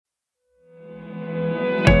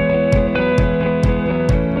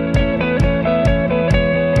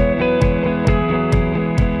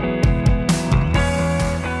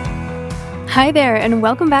Hi there, and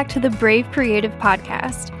welcome back to the Brave Creative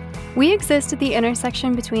Podcast. We exist at the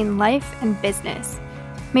intersection between life and business,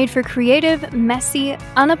 made for creative, messy,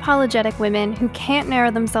 unapologetic women who can't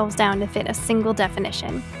narrow themselves down to fit a single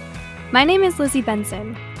definition. My name is Lizzie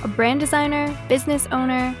Benson, a brand designer, business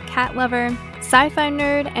owner, cat lover, sci-fi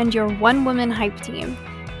nerd, and your one-woman hype team.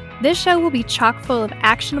 This show will be chock full of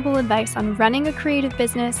actionable advice on running a creative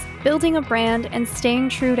business, building a brand, and staying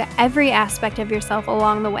true to every aspect of yourself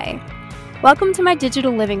along the way. Welcome to my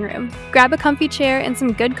digital living room. Grab a comfy chair and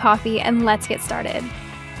some good coffee, and let's get started.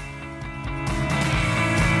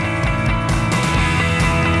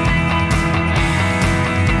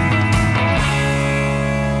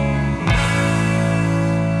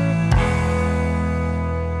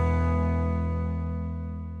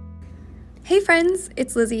 Hey friends,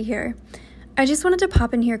 it's Lizzie here. I just wanted to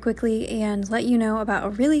pop in here quickly and let you know about a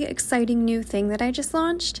really exciting new thing that I just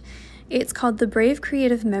launched. It's called the Brave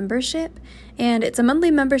Creative Membership, and it's a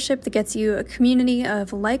monthly membership that gets you a community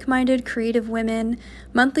of like-minded creative women,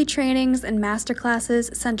 monthly trainings and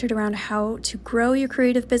masterclasses centered around how to grow your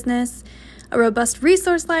creative business, a robust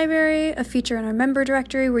resource library, a feature in our member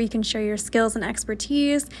directory where you can share your skills and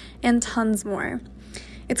expertise, and tons more.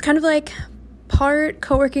 It's kind of like part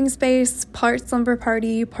co-working space, part slumber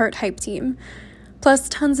party, part hype team. Plus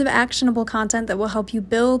tons of actionable content that will help you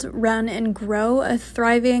build, run, and grow a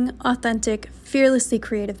thriving, authentic, fearlessly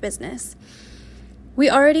creative business. We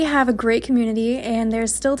already have a great community, and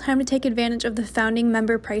there's still time to take advantage of the founding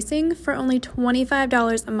member pricing for only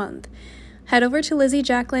 $25 a month. Head over to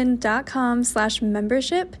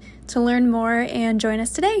lizziejacqueline.com/membership to learn more and join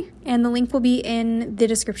us today, and the link will be in the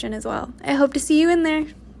description as well. I hope to see you in there.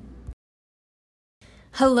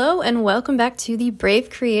 Hello, and welcome back to the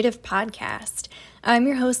Brave Creative Podcast. I'm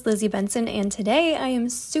your host, Lizzie Benson, and today I am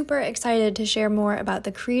super excited to share more about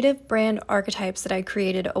the creative brand archetypes that I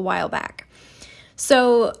created a while back.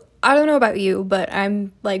 So, I don't know about you, but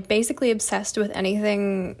I'm basically obsessed with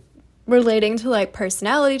anything relating to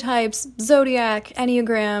personality types, zodiac,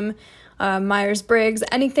 Enneagram, Myers-Briggs,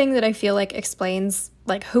 anything that I feel explains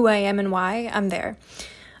who I am and why, I'm there.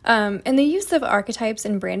 And the use of archetypes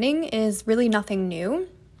in branding is really nothing new.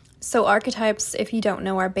 So archetypes, if you don't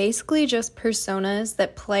know, are basically just personas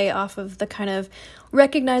that play off of the kind of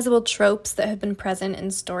recognizable tropes that have been present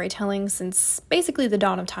in storytelling since basically the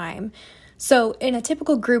dawn of time. So in a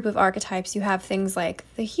typical group of archetypes, you have things like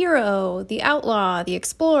the hero, the outlaw, the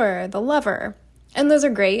explorer, the lover. And those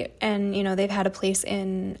are great, and they've had a place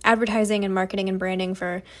in advertising and marketing and branding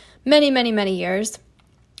for many, many, many years.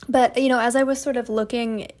 But, as I was sort of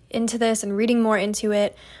looking into this and reading more into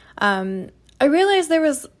it, I realized there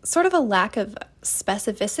was sort of a lack of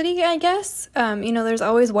specificity, I guess. There's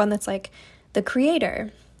always one that's the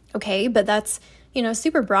creator, okay? But that's,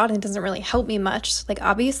 super broad and doesn't really help me much.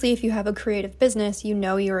 Obviously, if you have a creative business,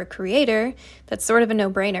 you're a creator. That's sort of a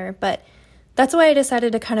no-brainer. But that's why I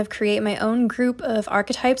decided to kind of create my own group of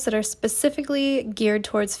archetypes that are specifically geared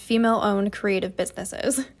towards female-owned creative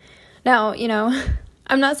businesses. Now,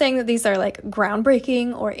 I'm not saying that these are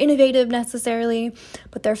groundbreaking or innovative necessarily,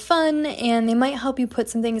 but they're fun and they might help you put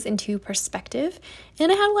some things into perspective,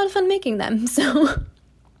 and I had a lot of fun making them. So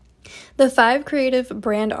the 5 creative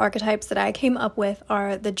brand archetypes that I came up with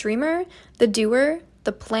are the dreamer, the doer,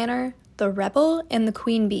 the planner, the rebel, and the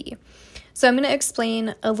queen bee. So I'm going to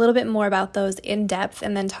explain a little bit more about those in depth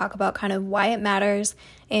and then talk about kind of why it matters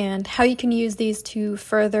and how you can use these to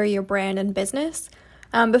further your brand and business.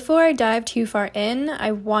 Before I dive too far in,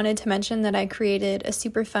 I wanted to mention that I created a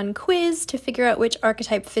super fun quiz to figure out which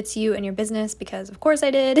archetype fits you and your business, because of course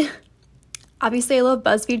I did. Obviously, I love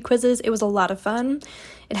BuzzFeed quizzes. It was a lot of fun.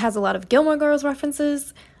 It has a lot of Gilmore Girls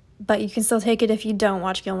references, but you can still take it if you don't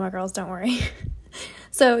watch Gilmore Girls, don't worry.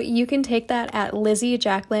 So you can take that at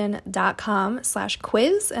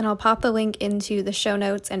lizziejacqueline.com/quiz, and I'll pop the link into the show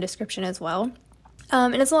notes and description as well.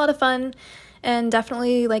 And it's a lot of fun. And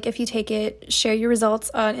definitely, if you take it, share your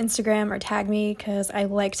results on Instagram or tag me, because I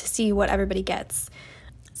like to see what everybody gets.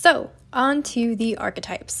 So, on to the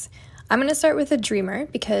archetypes. I'm going to start with a dreamer,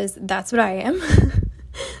 because that's what I am.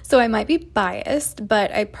 So I might be biased,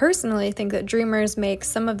 but I personally think that dreamers make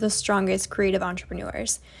some of the strongest creative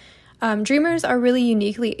entrepreneurs. Dreamers are really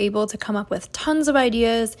uniquely able to come up with tons of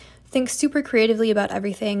ideas, think super creatively about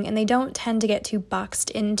everything, and they don't tend to get too boxed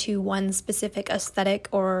into one specific aesthetic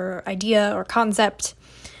or idea or concept.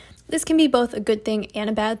 This can be both a good thing and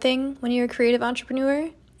a bad thing when you're a creative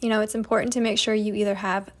entrepreneur. It's important to make sure you either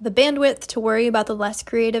have the bandwidth to worry about the less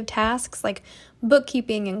creative tasks like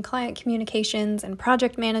bookkeeping and client communications and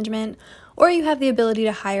project management, or you have the ability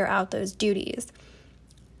to hire out those duties.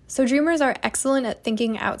 So dreamers are excellent at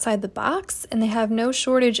thinking outside the box, and they have no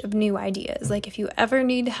shortage of new ideas. Like if you ever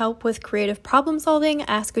need help with creative problem solving,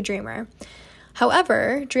 ask a dreamer.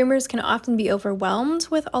 However, dreamers can often be overwhelmed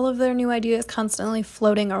with all of their new ideas constantly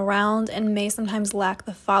floating around and may sometimes lack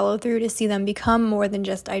the follow through to see them become more than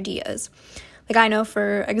just ideas. Like I know,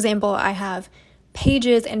 for example, I have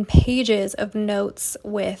pages and pages of notes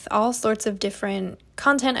with all sorts of different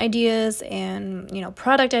content ideas and,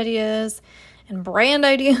 product ideas and brand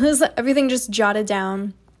ideas, everything just jotted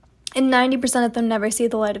down. And 90% of them never see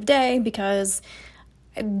the light of day because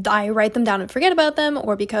I write them down and forget about them,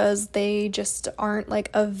 or because they just aren't like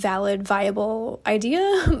a valid, viable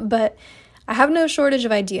idea. But I have no shortage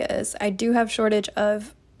of ideas. I do have shortage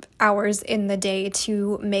of hours in the day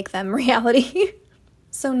to make them reality.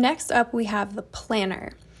 So next up, we have the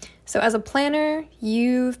planner. So as a planner,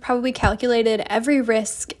 you've probably calculated every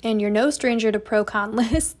risk and you're no stranger to pro-con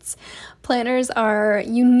lists. Planners are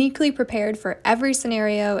uniquely prepared for every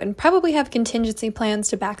scenario and probably have contingency plans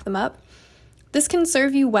to back them up. This can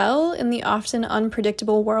serve you well in the often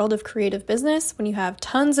unpredictable world of creative business when you have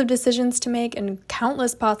tons of decisions to make and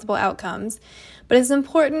countless possible outcomes. But it's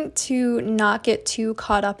important to not get too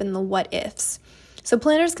caught up in the what ifs. So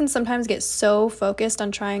planners can sometimes get so focused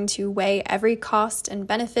on trying to weigh every cost and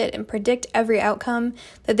benefit and predict every outcome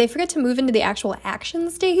that they forget to move into the actual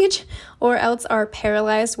action stage, or else are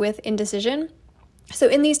paralyzed with indecision. So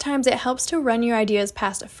in these times, it helps to run your ideas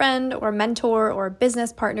past a friend or mentor or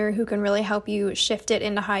business partner who can really help you shift it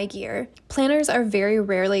into high gear. Planners are very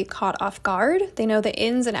rarely caught off guard. They know the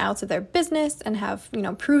ins and outs of their business and have,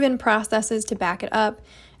 proven processes to back it up.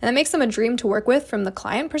 And that makes them a dream to work with from the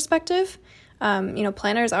client perspective.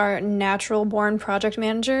 Planners are natural-born project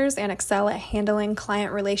managers and excel at handling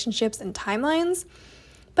client relationships and timelines.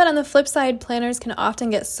 But on the flip side, planners can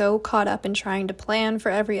often get so caught up in trying to plan for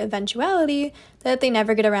every eventuality that they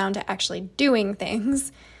never get around to actually doing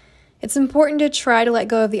things. It's important to try to let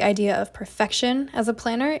go of the idea of perfection as a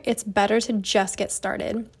planner. It's better to just get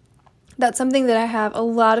started. That's something that I have a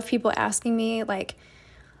lot of people asking me, like,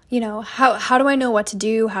 how do I know what to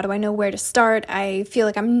do? How do I know where to start? I feel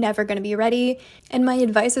like I'm never going to be ready. And my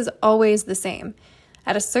advice is always the same.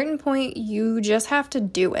 At a certain point, you just have to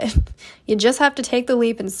do it. You just have to take the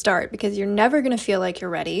leap and start, because you're never going to feel like you're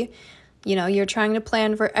ready. You're trying to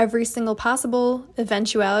plan for every single possible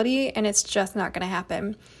eventuality, and it's just not going to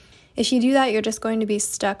happen. If you do that, you're just going to be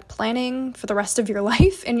stuck planning for the rest of your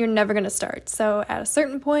life, and you're never going to start. So at a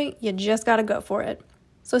certain point, you just got to go for it.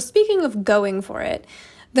 So speaking of going for it,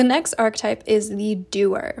 the next archetype is the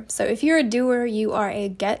doer. So if you're a doer, you are a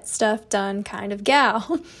get stuff done kind of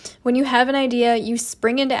gal. When you have an idea, you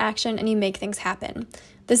spring into action and you make things happen.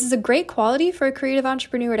 This is a great quality for a creative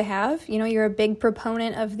entrepreneur to have. You're a big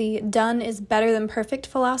proponent of the done is better than perfect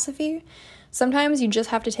philosophy. Sometimes you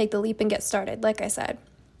just have to take the leap and get started, like I said.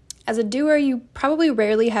 As a doer, you probably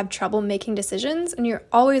rarely have trouble making decisions, and you're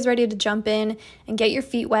always ready to jump in and get your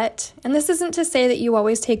feet wet. And this isn't to say that you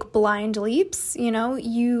always take blind leaps.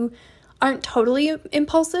 You aren't totally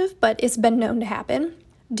impulsive, but it's been known to happen.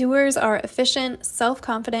 Doers are efficient,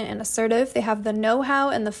 self-confident, and assertive. They have the know-how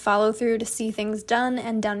and the follow-through to see things done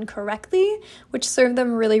and done correctly, which serve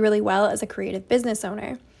them really, really well as a creative business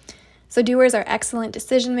owner. So doers are excellent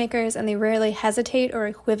decision makers, and they rarely hesitate or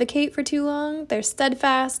equivocate for too long. They're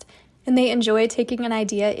steadfast, and they enjoy taking an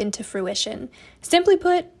idea into fruition. Simply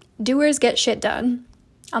put, doers get shit done.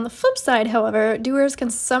 On the flip side, however, doers can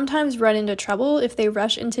sometimes run into trouble if they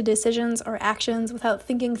rush into decisions or actions without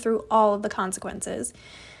thinking through all of the consequences.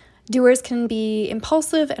 Doers can be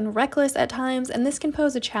impulsive and reckless at times, and this can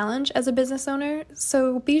pose a challenge as a business owner.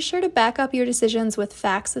 So be sure to back up your decisions with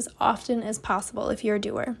facts as often as possible if you're a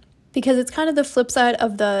doer. Because it's kind of the flip side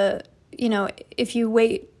of the, if you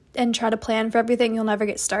wait and try to plan for everything, you'll never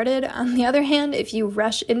get started. On the other hand, if you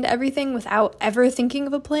rush into everything without ever thinking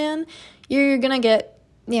of a plan, you're going to get,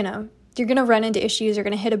 you're going to run into issues. You're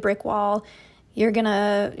going to hit a brick wall. You're going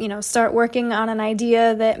to, start working on an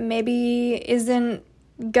idea that maybe isn't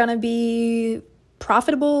going to be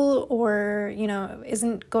profitable or,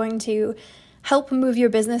 isn't going to help move your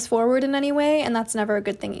business forward in any way. And that's never a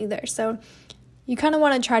good thing either. So you kind of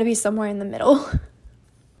want to try to be somewhere in the middle.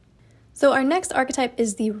 So our next archetype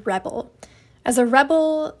is the rebel. As a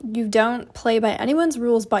rebel, you don't play by anyone's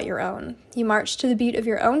rules but your own. You march to the beat of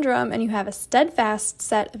your own drum, and you have a steadfast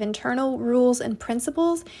set of internal rules and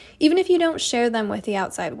principles, even if you don't share them with the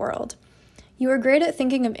outside world. You are great at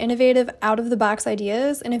thinking of innovative, out-of-the-box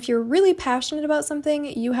ideas, and if you're really passionate about something,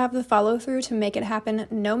 you have the follow-through to make it happen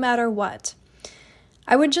no matter what.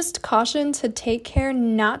 I would just caution to take care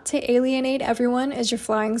not to alienate everyone as you're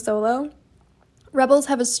flying solo. Rebels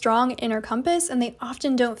have a strong inner compass, and they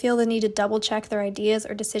often don't feel the need to double check their ideas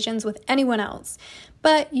or decisions with anyone else.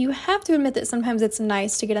 But you have to admit that sometimes it's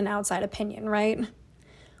nice to get an outside opinion, right?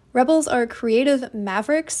 Rebels are creative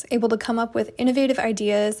mavericks, able to come up with innovative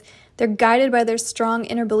ideas. They're guided by their strong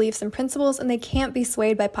inner beliefs and principles, and they can't be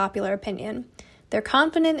swayed by popular opinion. They're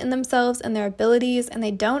confident in themselves and their abilities, and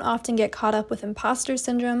they don't often get caught up with imposter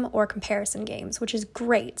syndrome or comparison games, which is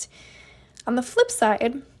great. On the flip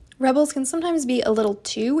side, Rebels can sometimes be a little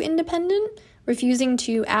too independent, refusing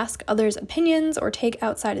to ask others' opinions or take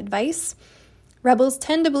outside advice. Rebels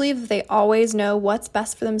tend to believe that they always know what's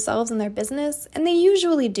best for themselves and their business, and they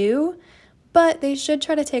usually do, but they should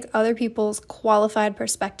try to take other people's qualified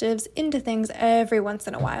perspectives into things every once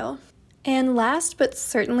in a while. And last but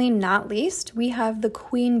certainly not least, we have the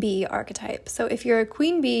Queen Bee archetype. So if you're a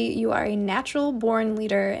Queen Bee, you are a natural born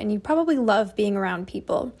leader and you probably love being around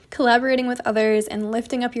people. Collaborating with others and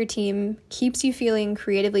lifting up your team keeps you feeling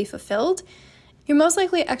creatively fulfilled. You're most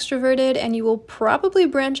likely extroverted and you will probably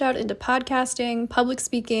branch out into podcasting, public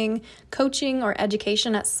speaking, coaching, or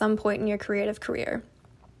education at some point in your creative career.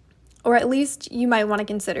 Or at least you might want to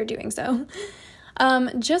consider doing so.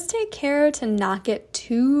 Just take care to not get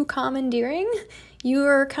too commandeering. You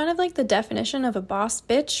are kind of like the definition of a boss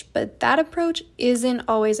bitch, but that approach isn't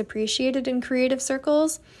always appreciated in creative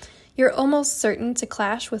circles. You're almost certain to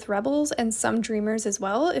clash with rebels and some dreamers as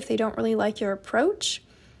well if they don't really like your approach.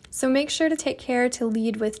 So make sure to take care to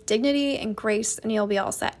lead with dignity and grace, and you'll be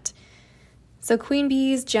all set. So Queen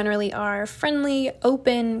Bees generally are friendly,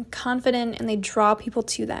 open, confident, and they draw people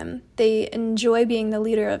to them. They enjoy being the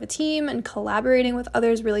leader of a team, and collaborating with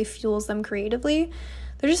others really fuels them creatively.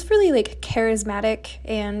 They're just really charismatic,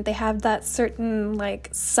 and they have that certain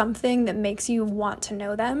something that makes you want to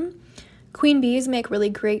know them. Queen Bees make really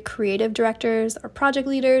great creative directors or project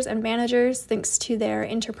leaders and managers thanks to their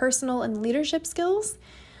interpersonal and leadership skills.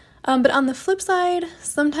 But on the flip side,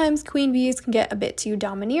 sometimes Queen Bees can get a bit too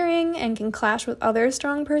domineering and can clash with other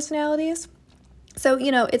strong personalities. So,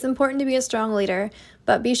 it's important to be a strong leader,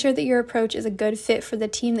 but be sure that your approach is a good fit for the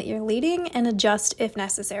team that you're leading and adjust if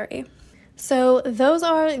necessary. So those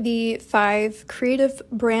are the 5 creative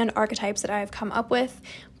brand archetypes that I've come up with.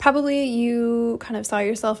 Probably you kind of saw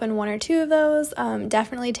yourself in 1 or 2 of those.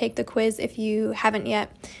 Definitely take the quiz if you haven't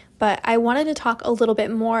yet. But I wanted to talk a little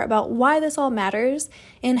bit more about why this all matters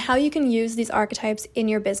and how you can use these archetypes in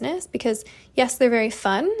your business, because yes, they're very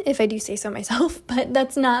fun, if I do say so myself, but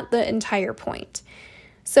that's not the entire point.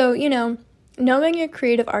 So, knowing your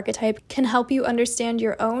creative archetype can help you understand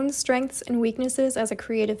your own strengths and weaknesses as a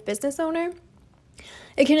creative business owner.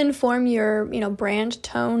 It can inform your, brand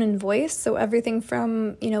tone and voice. So everything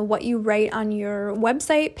from, what you write on your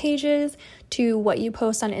website pages to what you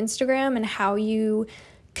post on Instagram and how you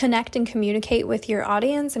connect and communicate with your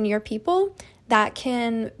audience and your people, that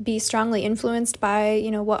can be strongly influenced by,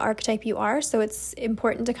 what archetype you are. So it's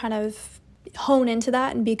important to kind of hone into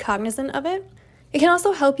that and be cognizant of it. It can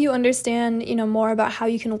also help you understand, more about how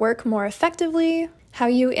you can work more effectively, how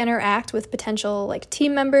you interact with potential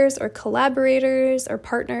team members or collaborators or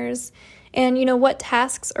partners, and, what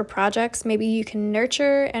tasks or projects maybe you can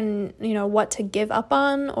nurture and, what to give up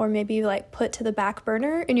on or maybe put to the back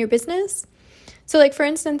burner in your business. So for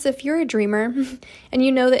instance, if you're a dreamer and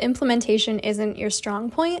you know that implementation isn't your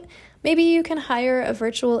strong point, maybe you can hire a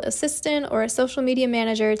virtual assistant or a social media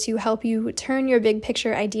manager to help you turn your big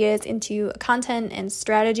picture ideas into content and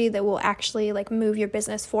strategy that will actually move your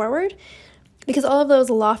business forward. Because all of those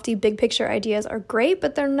lofty big picture ideas are great,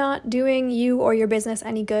 but they're not doing you or your business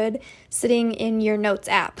any good sitting in your notes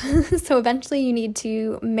app. So eventually you need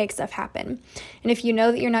to make stuff happen. And if you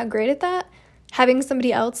know that you're not great at that, having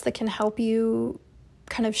somebody else that can help you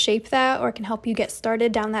kind of shape that or can help you get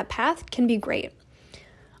started down that path can be great.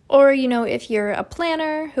 Or, if you're a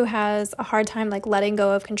planner who has a hard time letting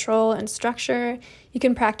go of control and structure, you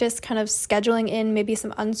can practice kind of scheduling in maybe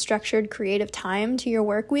some unstructured creative time to your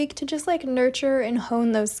work week to just nurture and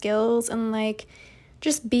hone those skills and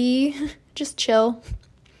just chill.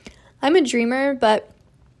 I'm a dreamer, but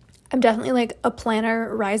I'm definitely a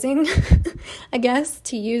planner rising, I guess,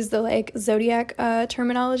 to use the zodiac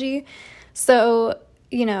terminology. So,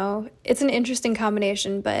 it's an interesting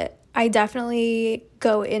combination, but I definitely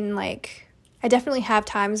go in I definitely have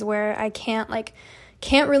times where I can't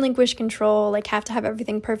relinquish control, have to have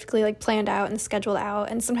everything perfectly planned out and scheduled out.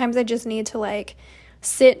 And sometimes I just need to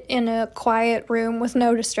sit in a quiet room with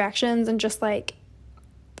no distractions and just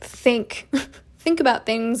think about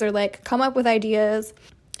things or come up with ideas.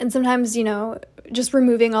 And sometimes, just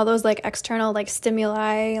removing all those external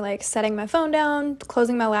stimuli, setting my phone down,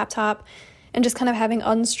 closing my laptop, and just kind of having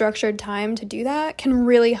unstructured time to do that can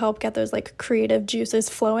really help get those like creative juices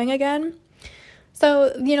flowing again. So,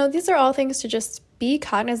 these are all things to just be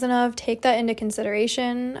cognizant of, take that into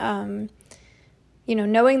consideration.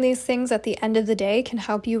 Knowing these things at the end of the day can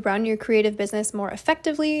help you run your creative business more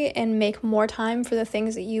effectively and make more time for the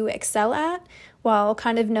things that you excel at, while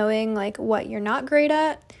kind of knowing like what you're not great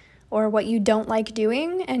at or what you don't like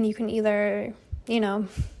doing. And you can either,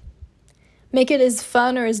 make it as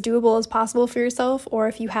fun or as doable as possible for yourself, or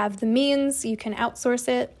if you have the means, you can outsource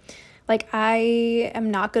it. Like, I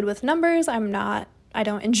am not good with numbers. I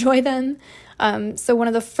don't enjoy them. So one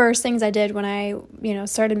of the first things I did when I,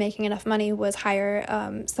 started making enough money was hire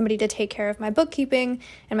somebody to take care of my bookkeeping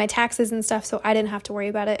and my taxes and stuff, so I didn't have to worry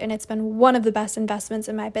about it. And it's been one of the best investments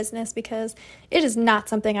in my business because it is not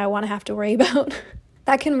something I want to have to worry about.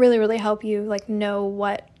 That can really, really help you like know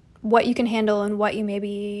what you can handle and what you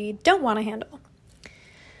maybe don't want to handle.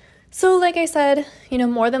 So like I said,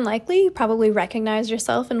 more than likely, you probably recognize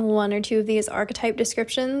yourself in one or two of these archetype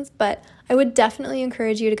descriptions, but I would definitely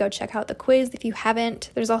encourage you to go check out the quiz if you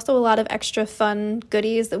haven't. There's also a lot of extra fun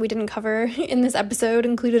goodies that we didn't cover in this episode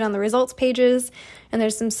included on the results pages, and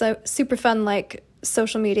there's some super fun like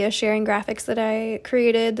social media sharing graphics that I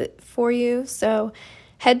created for you. So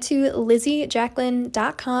head to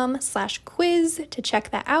LizzieJacqueline.com/quiz to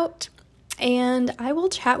check that out. And I will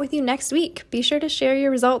chat with you next week. Be sure to share your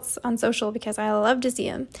results on social because I love to see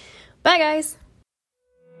them. Bye, guys.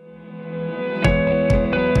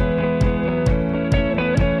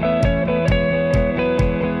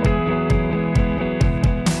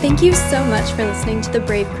 Thank you so much for listening to the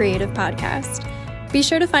Brave Creative Podcast. Be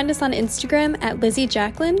sure to find us on Instagram at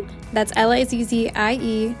LizzieJacqueline. That's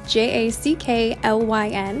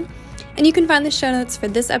LizzieJacklyn. And you can find the show notes for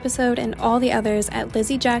this episode and all the others at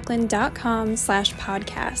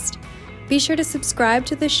LizzieJacqueline.com/podcast. Be sure to subscribe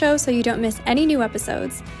to the show so you don't miss any new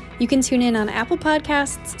episodes. You can tune in on Apple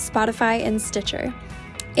Podcasts, Spotify, and Stitcher.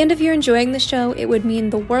 And if you're enjoying the show, it would mean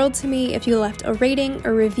the world to me if you left a rating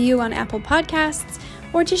or review on Apple Podcasts,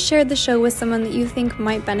 or just shared the show with someone that you think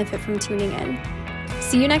might benefit from tuning in.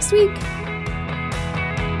 See you next week!